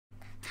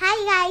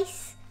Hi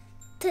guys!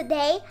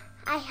 Today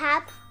I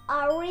have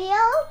a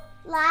real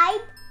live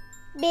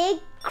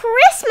big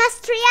Christmas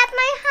tree at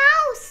my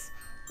house!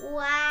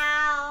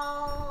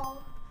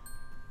 Wow!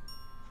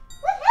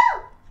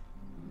 Woohoo!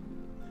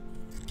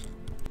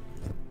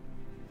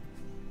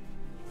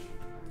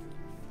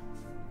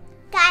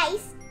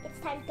 Guys, it's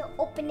time to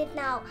open it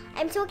now.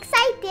 I'm so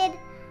excited!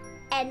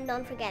 And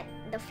don't forget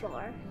the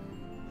floor.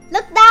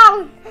 Look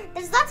down!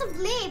 There's lots of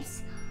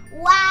leaves!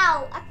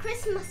 Wow! A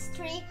Christmas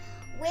tree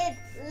with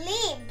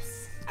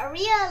leaves! A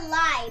real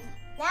live!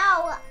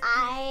 Now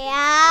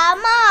I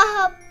am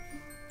up!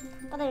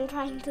 But I'm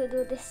trying to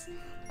do this.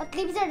 But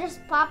leaves are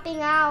just popping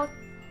out.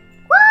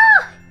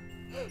 Wow!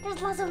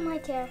 There's lots of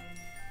light here.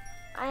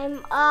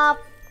 I'm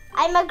up.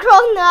 I'm a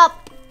grown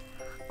up.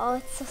 Oh,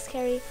 it's so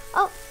scary.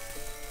 Oh!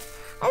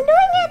 I'm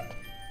doing it!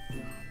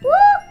 Woo!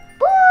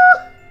 Woo!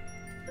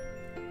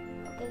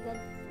 Okay, good.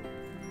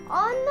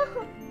 Oh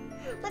no!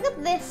 Look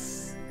at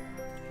this.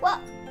 What?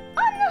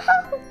 Oh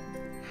no!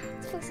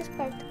 Let's fix this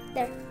part.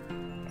 There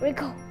we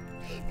go.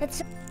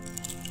 That's.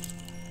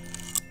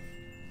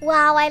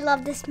 Wow! I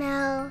love the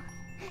smell.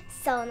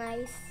 So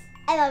nice.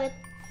 I love it.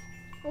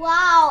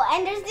 Wow!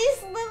 And there's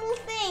these little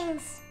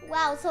things.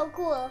 Wow! So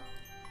cool.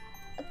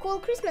 A cool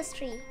Christmas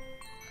tree.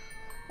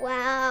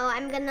 Wow,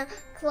 I'm gonna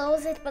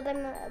close it, but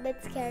I'm a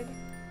bit scared.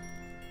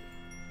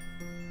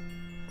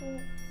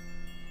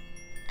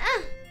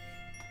 Ah.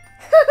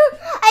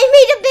 I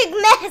made a big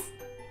mess.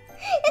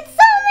 It's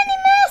so many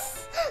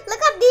mess.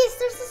 Look at these.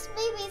 There's these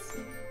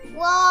babies.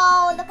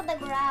 Wow, look at the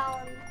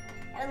ground.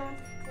 I don't want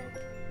to fix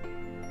it.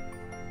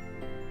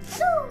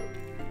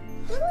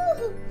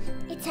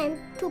 It's time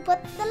to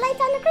put the light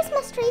on the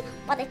Christmas tree,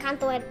 but I can't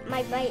do it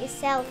by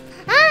myself.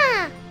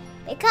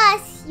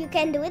 Because you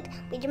can do it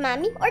with your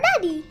mommy or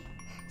daddy.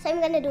 So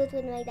I'm gonna do it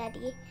with my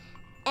daddy.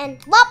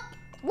 And whoop!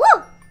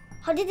 Whoa!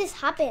 How did this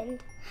happen?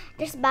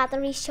 There's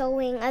battery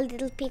showing a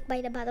little peek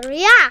by the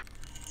battery. Yeah!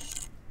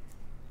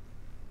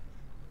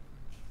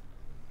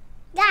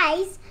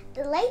 Guys,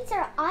 the lights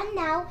are on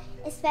now,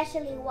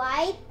 especially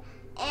white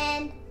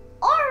and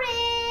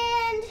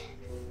orange.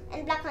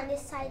 And black on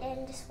this side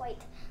and just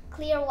white.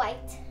 Clear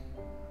white.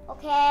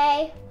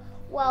 Okay.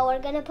 Well, we're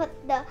gonna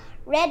put the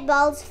red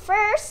bulbs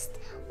first.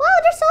 Wow,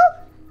 they're so...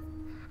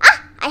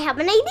 I have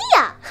an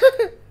idea.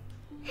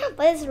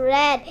 But it's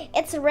red.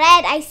 It's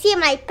red. I see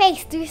my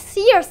face. Do you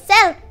see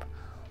yourself?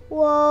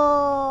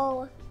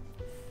 Whoa.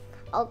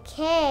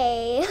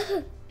 Okay.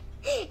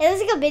 It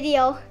looks like a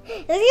video.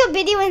 It looks like a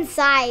video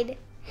inside.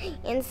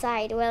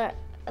 Inside. Where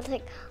it's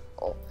like,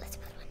 oh, let's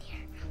put one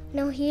here.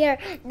 No, here.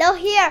 No,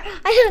 here.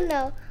 I don't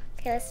know.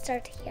 Okay, let's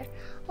start here.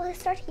 Oh, let's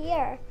start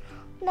here.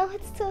 No,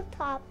 it's to the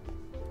top.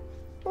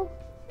 Oh,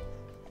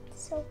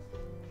 so,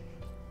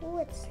 oh,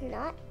 it's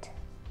not.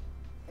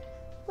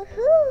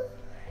 Woohoo!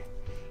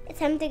 It's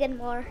time to get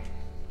more.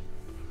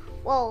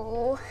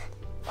 Whoa,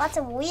 lots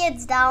of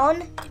weeds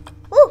down.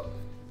 Woo!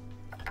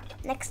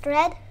 Next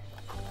red,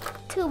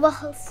 2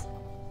 balls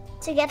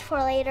to get for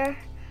later.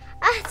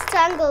 It's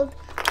tangled.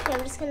 Okay,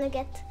 I'm just gonna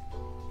get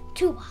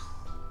 2 balls.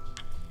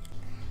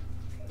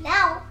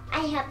 Now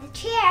I have the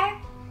chair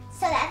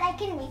so that I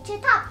can reach the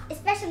top,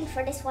 especially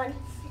for this one,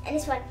 and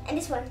this one, and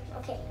this one.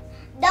 Okay.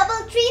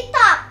 Double tree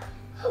top.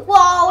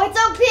 Whoa, it's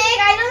so big.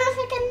 I don't know if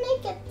I can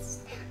make it.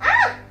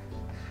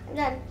 I'm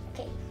done.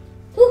 Okay.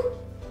 Woo.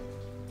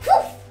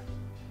 Woo.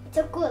 It's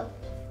so cool.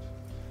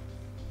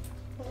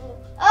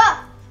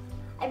 Oh,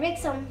 I break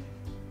some.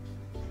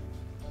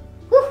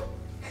 Woo.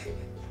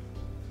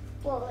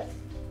 Whoa.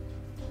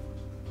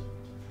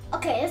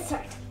 Okay, let's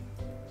start.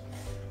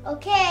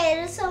 Okay,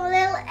 there's some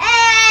little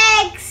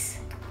eggs.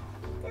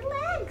 Little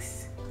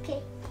eggs.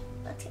 Okay,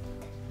 let's get it.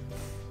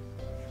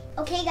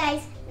 Okay,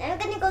 guys. Now I'm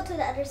gonna go to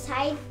the other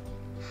side,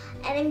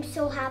 and I'm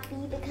so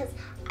happy because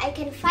I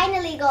can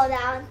finally go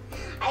down.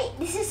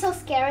 This is so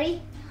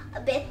scary, a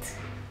bit.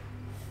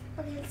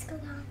 Okay, let's go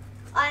down.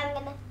 I'm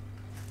gonna.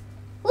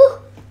 Woo!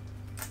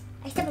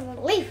 I stepped on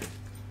the leaf.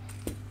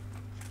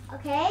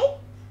 Okay.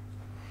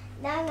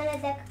 Now I'm gonna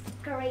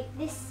decorate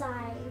this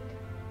side.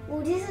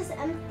 Oh, this is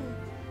empty,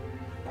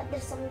 but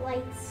there's some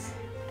lights.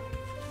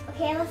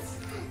 Okay, let's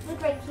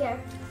look right here.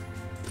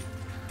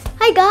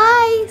 Hi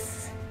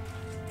guys.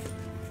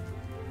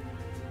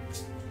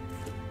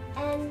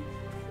 And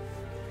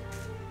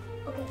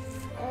okay,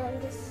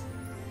 and this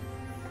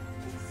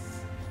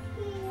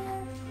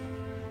here,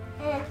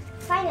 and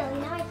finally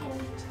now I can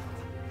reach.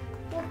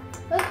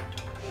 Oh,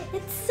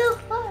 it's so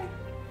hard.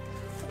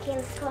 Okay,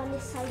 let's go on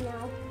this side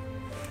now.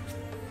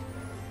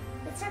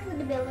 Let's start with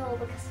the below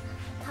because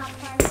top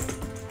part.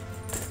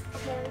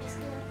 Okay, I'm just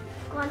gonna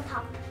go on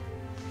top.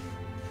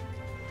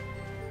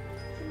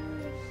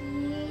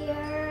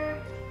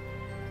 Here.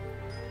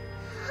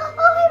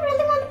 Oh, I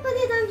really want to put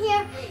it on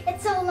here.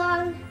 It's so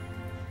long.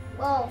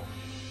 Whoa.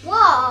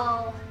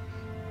 Whoa.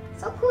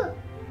 So cool.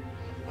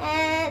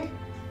 And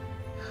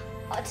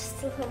just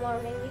still some more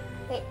maybe.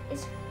 Wait,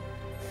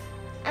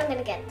 I'm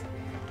gonna get.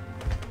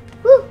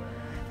 Woo.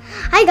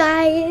 Hi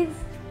guys.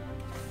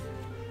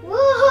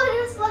 Whoa,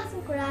 there's lots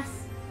of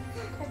grass.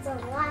 That's a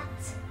lot.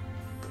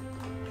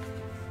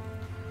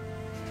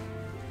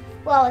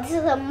 Wow, this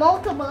is a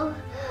multiple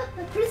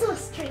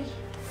Christmas tree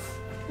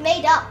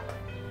made up.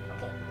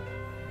 Okay,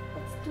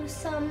 let's do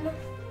some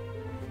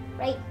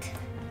right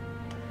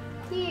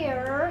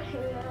here. I'm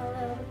a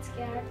little bit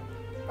scared,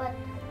 but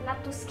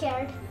not too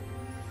scared.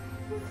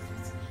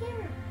 What's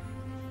here?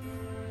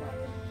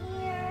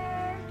 One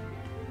here.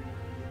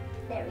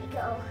 There we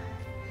go.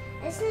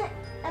 Isn't it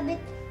a bit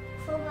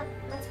full? But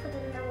let's put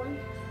another one.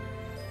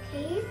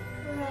 Okay,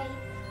 right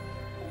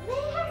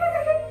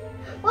there.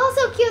 Wow,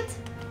 so cute.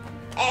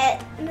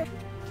 And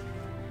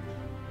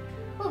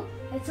oh,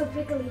 it's so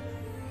prickly.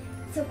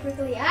 It's so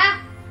prickly.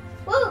 Ah!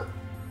 Whoa!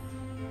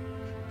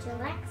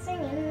 Relaxing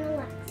and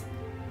relaxing.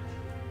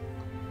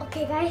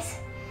 Okay, guys.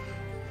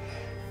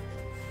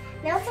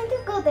 Now it's time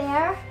to go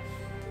there.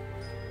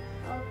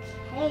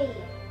 Okay.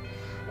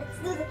 Let's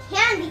do the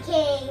candy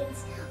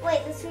canes.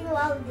 Wait, let's remove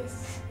all of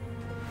this.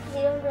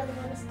 You don't really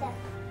want to step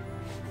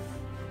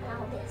on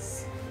all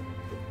this.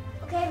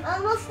 Okay, I'm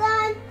almost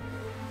done.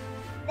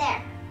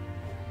 There.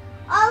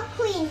 All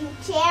clean,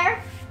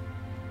 chair.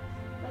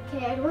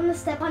 Okay, I don't want to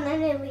step on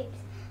any leaves,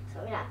 so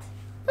we're not.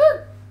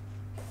 Woo!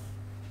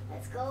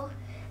 Let's go.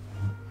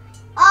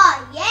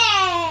 Oh,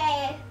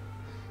 yay!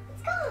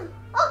 It's gone.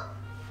 Oh,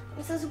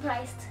 I'm so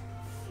surprised.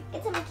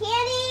 Get some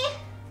candy.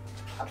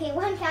 Okay,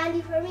 one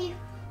candy for me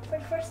for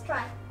the first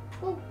try.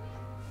 Ooh.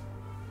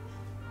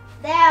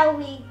 There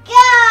we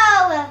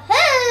go.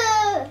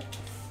 Woohoo!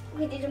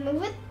 We didn't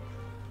move it.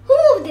 Who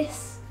moved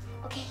this?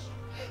 Okay,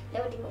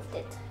 nobody moved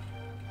it.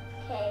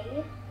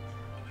 Okay,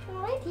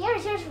 right here,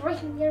 it's just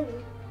right near me.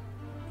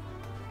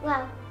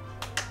 Wow.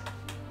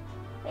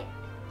 Wait.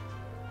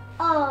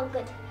 Oh,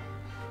 good.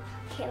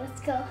 Okay,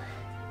 let's go.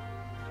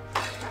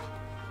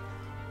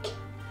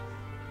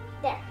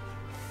 There.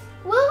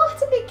 Whoa,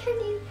 it's a big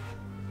candy.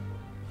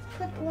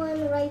 Put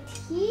one right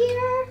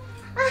here.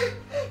 Ah,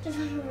 just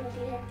one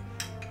over there.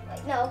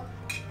 Wait, no.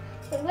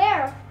 But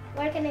where?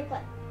 Where can I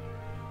put?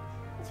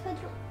 Let's put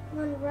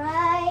one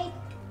right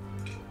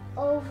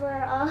over.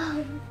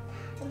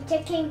 I'm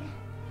checking.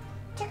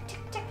 Check,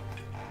 check, check.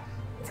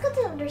 Let's go to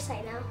the other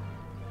side now.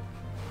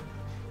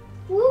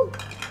 Woo!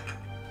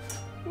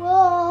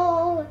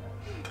 Whoa!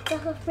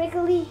 It's so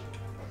prickly.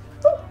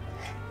 Woo.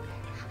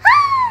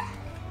 Ah!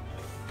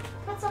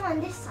 Put some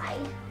on this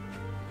side.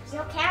 There's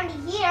no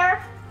candy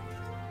here.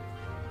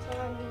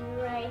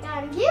 Candy right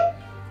on you.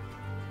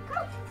 Come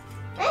on.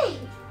 Hey!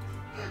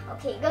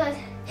 Okay, good.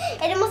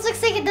 It almost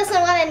looks like it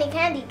doesn't want any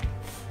candy.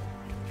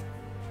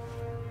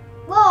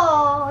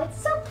 Whoa!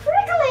 It's so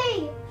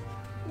prickly!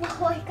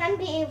 Whoa, I can't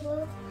be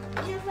able.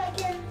 If I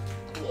can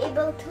be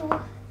able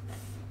to.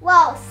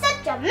 Wow,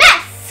 such a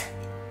mess!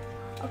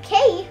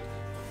 Okay.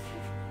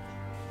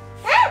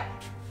 Ah!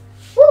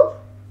 Woo!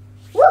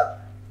 Woo!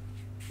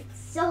 It's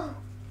so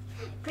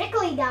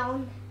prickly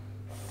down.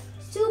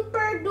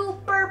 Super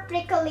duper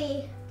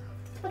prickly.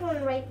 Let's put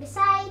one right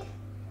beside.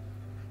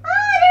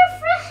 Ah, they're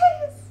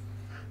friends!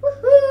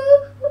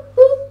 Woohoo!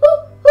 Woohoo!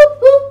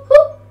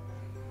 Woohoo!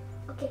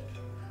 Okay,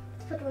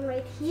 let's put one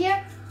right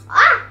here.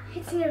 Ah!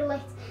 It's near the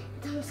light.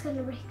 It's almost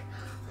gonna break.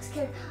 I was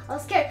scared. I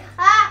was scared.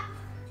 Ah!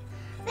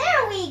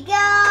 There we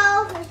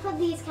go. Let's put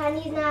these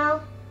candies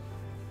now.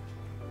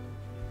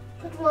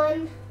 Put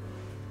one.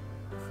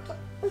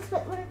 Let's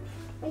put one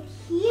right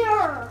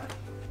here.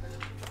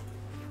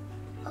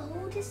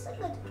 Oh, this is so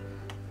good.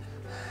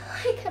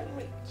 I can't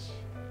reach.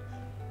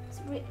 Let's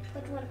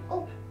put one.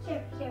 Oh,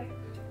 here, here.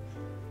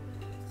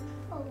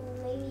 Oh,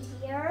 maybe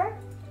here.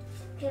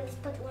 Okay, let's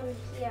put one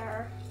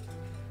here.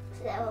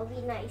 So that will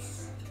be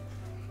nice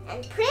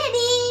and pretty.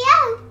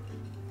 Oh.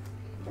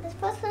 Let's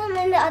put them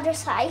on the other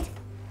side.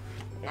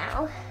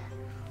 Now,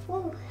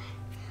 whoa,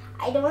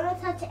 I don't want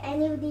to touch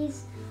any of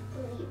these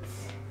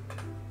leaves.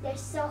 They're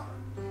so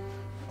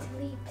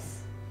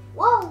leaves.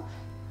 Whoa,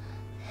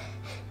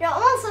 they're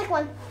almost like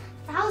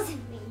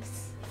 1,000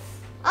 leaves.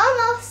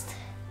 Almost.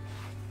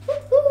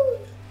 Woohoo!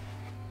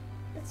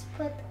 Let's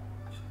put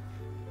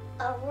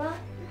a one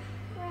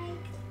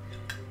right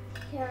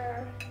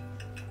here.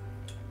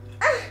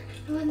 Ah,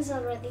 one's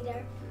already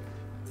there.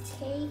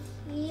 Okay,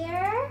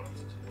 here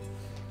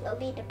will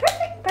be the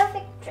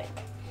perfect trick.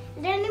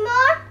 Is there any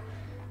more?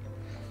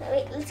 No,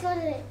 wait, let's go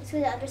to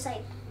the other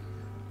side.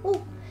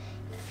 Ooh.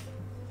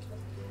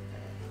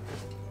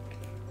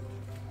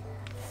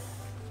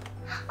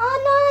 Oh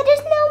no,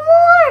 there's no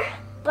more!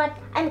 But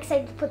I'm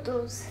excited to put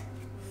those.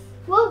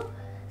 Whoa!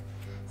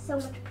 So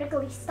much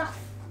prickly stuff.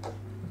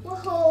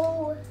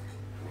 Whoa!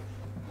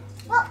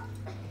 Well,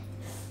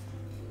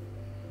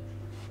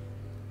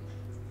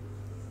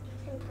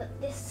 and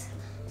put this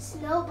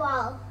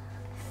snowball.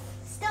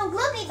 Snow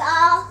gloopy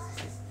ball.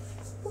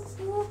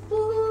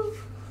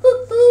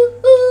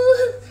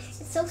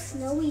 It's so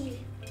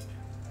snowy.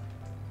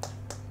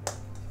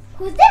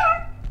 Who's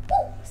there?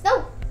 Ooh,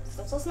 snow.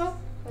 Snow.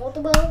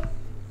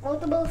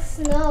 Multiple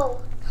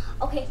snow.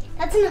 Okay,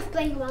 that's enough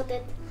playing about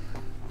it.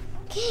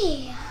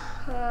 Okay,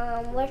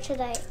 where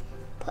should I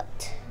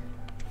put?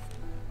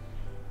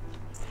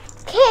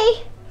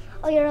 Okay.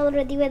 Oh, you're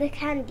already with the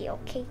candy.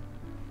 Okay.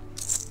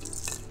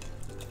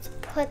 Let's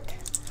put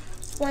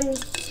one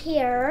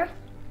here.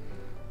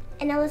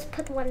 And now let's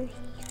put one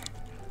here.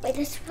 Wait,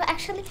 this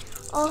actually,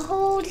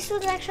 oh, this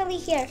one's actually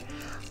here.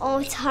 Oh,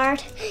 it's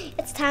hard.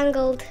 It's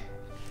tangled.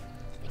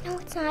 No,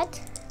 it's not.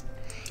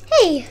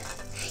 Hey,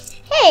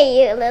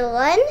 hey, you little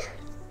one.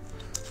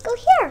 Go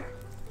here.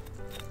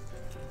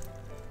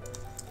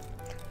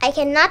 I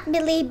cannot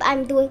believe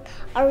I'm doing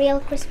a real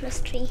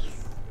Christmas tree.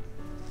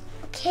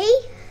 Okay,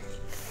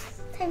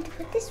 time to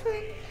put this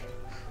one.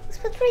 Let's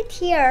put right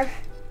here.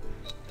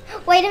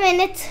 Wait a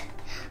minute.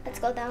 Let's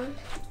go down.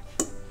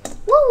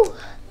 Woo!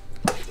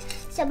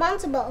 It's a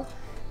bounceable.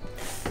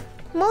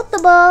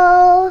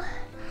 Multiple.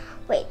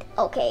 Wait,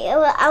 okay.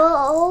 I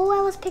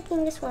was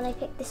picking this one. I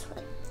picked this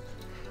one.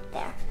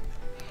 There.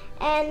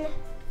 And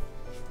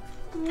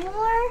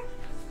more.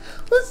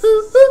 Let's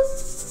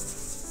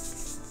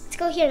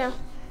go here now.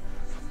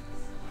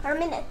 For a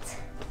minute.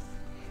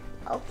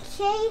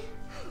 Okay.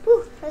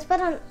 Ooh, let's put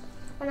one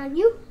on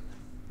you.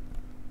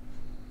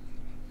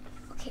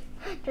 Okay,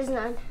 there's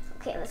none.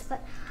 Okay, let's put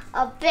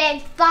a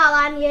big ball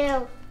on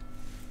you.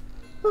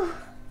 Ooh,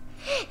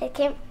 it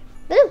came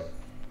blue.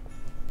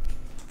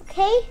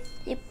 Okay,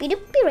 doopy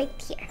doopy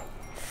right here.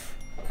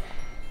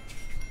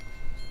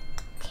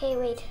 Okay,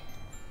 wait.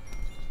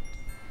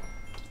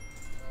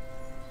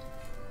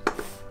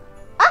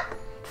 Ah,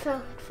 it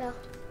fell.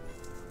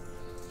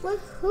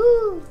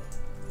 Woohoo!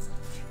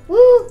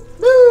 Woo,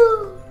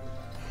 woo!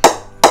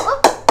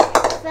 Oh,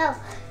 it fell.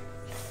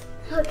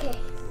 Okay,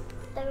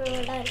 then we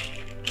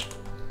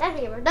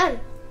were done.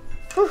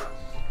 Whew.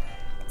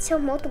 It's so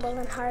multiple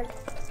and hard.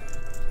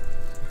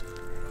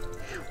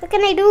 What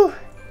can I do?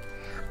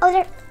 Oh,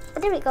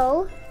 there we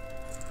go.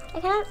 I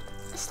cannot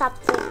stop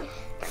doing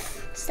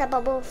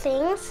stoppable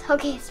things.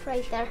 Okay, it's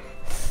right there.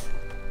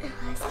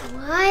 Last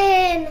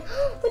one.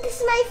 Oh,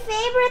 this is my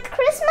favorite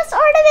Christmas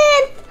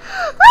ornament.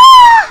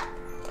 Ah!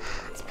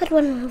 Let's put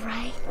one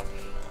right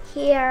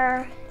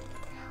here.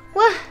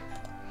 Woohoo!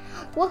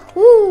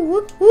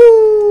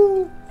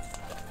 Woohoo!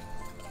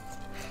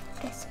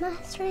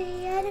 Christmas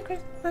tree and a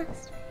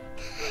Christmas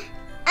tree.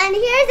 And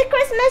here's the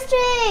Christmas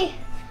tree!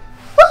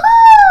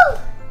 Woohoo!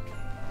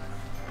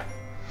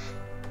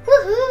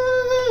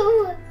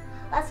 Woohoo!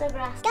 Lots of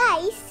grass.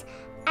 Guys,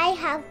 I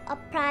have a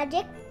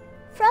project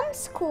from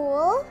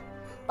school,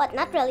 but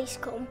not really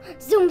school.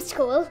 Zoom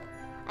school.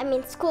 I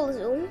mean school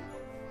Zoom.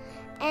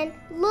 And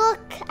look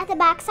at the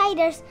back side,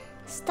 there's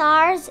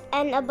stars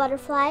and a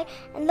butterfly.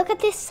 And look at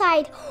this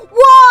side.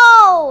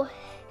 Whoa!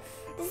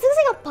 This looks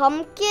like a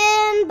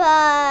pumpkin,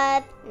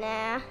 but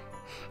nah.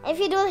 If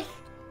you do like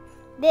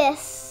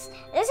this,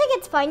 it looks like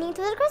it's pointing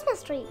to the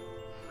Christmas tree.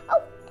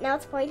 Oh, now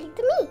it's pointing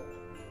to me.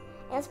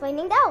 And it's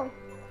pointing down.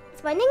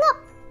 It's pointing up.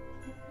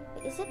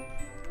 Wait, is it?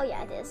 Oh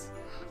yeah, it is.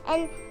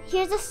 And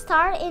here's a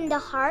star in the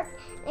heart.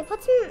 I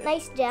put some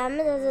nice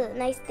gems as a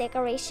nice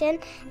decoration.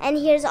 And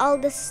here's all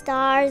the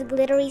stars,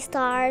 glittery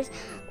stars.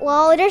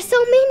 Wow, there's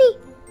so many.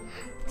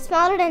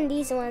 Smaller than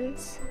these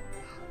ones.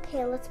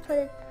 Okay, let's put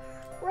it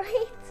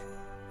right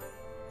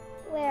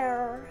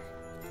where?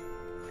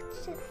 What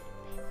should I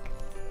pick?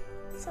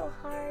 It's so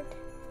hard.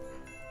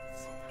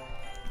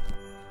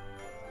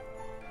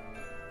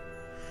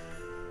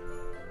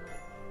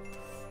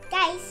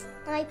 Guys,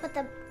 now I put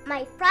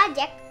my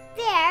project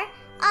there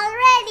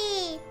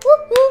already. Woo,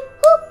 woo,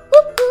 woo,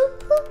 woo, woo,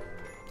 woo.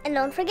 And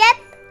don't forget,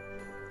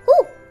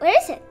 where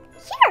is it?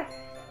 Here.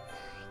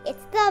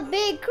 It's the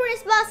big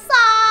Christmas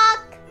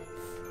sock.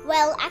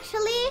 Well,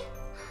 actually,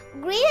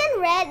 green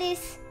and red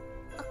is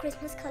a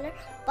Christmas color,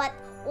 but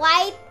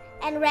white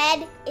and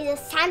red is a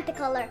Santa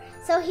color,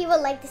 so he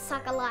will like this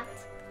sock a lot.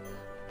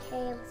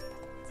 Okay, let's put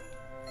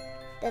it.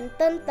 Dun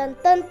dun dun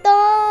dun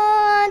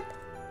dun.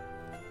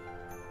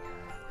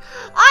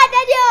 Oh,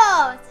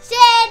 Daniel! She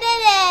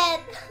did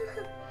it!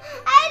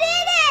 I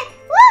did it!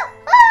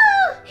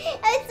 Woo-hoo!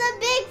 It's a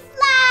big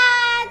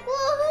flag!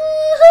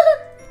 Woohoo!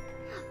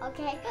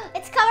 Okay,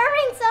 it's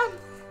covering some.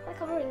 We're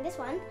covering this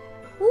one.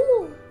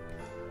 Woo!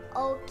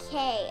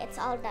 Okay, it's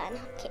all done.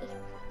 Okay.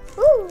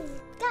 Woo!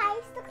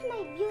 Guys, look at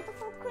my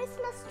beautiful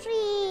Christmas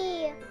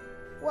tree!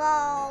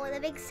 Whoa, the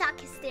big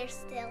sock is there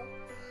still.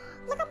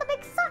 Look at the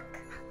big sock!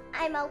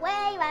 I'm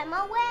away, I'm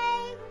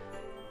away!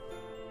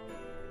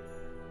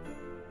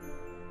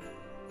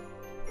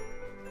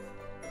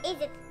 Is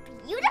it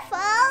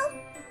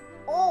beautiful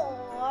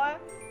or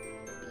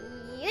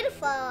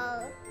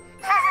beautiful?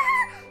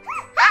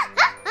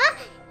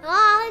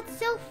 Oh, it's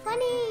so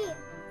funny.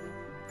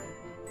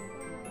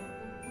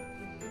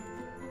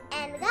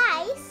 And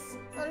guys,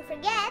 don't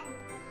forget,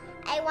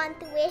 I want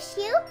to wish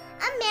you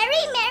a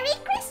Merry, Merry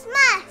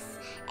Christmas.